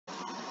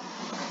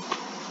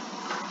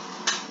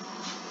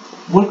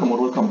Welcome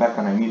or welcome back,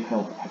 and I need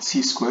help at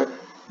C squared.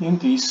 In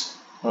this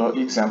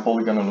example,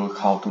 we're going to look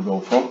how to go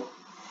from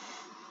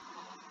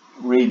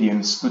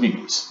radians to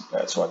degrees.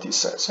 That's what it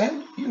says.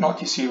 And you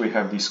notice here we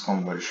have this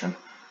conversion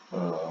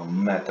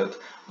method.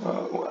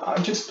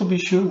 Just to be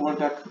sure where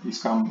that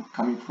is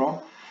coming from,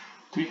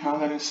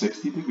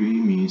 360 degree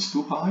means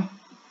 2 pi,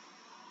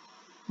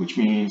 which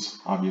means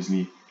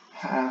obviously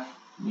half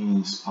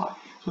means pi.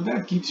 So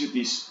that gives you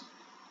these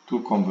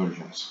two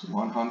conversions,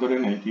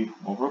 180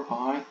 over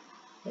pi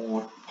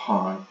or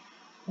pi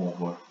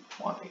over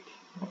 180.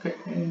 Okay,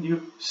 and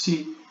you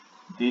see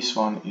this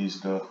one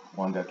is the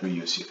one that we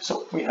use here.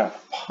 So we have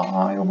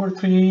pi over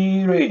 3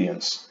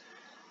 radians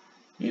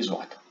is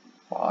what?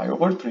 Pi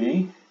over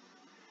 3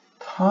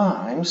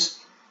 times,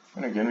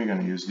 and again we're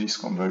going to use this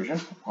conversion,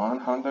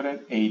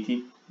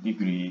 180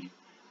 degree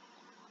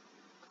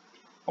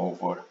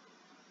over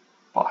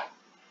pi.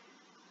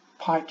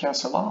 Pi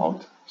cancel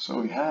out, so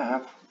we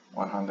have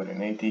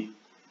 180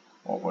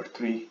 over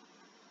 3,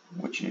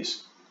 which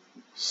is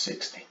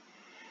 60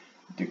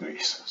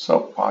 degrees. So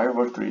pi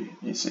over 3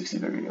 is 60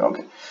 degrees.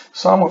 Okay,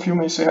 some of you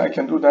may say I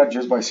can do that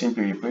just by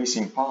simply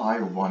replacing pi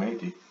with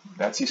 180.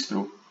 That is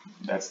true.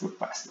 That's the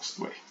fastest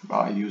way.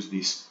 I use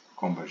this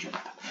conversion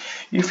method.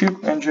 If you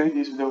enjoyed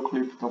this video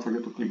clip, don't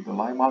forget to click the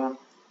like button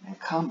and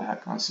come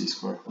back on C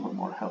Square for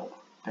more help.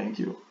 Thank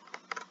you.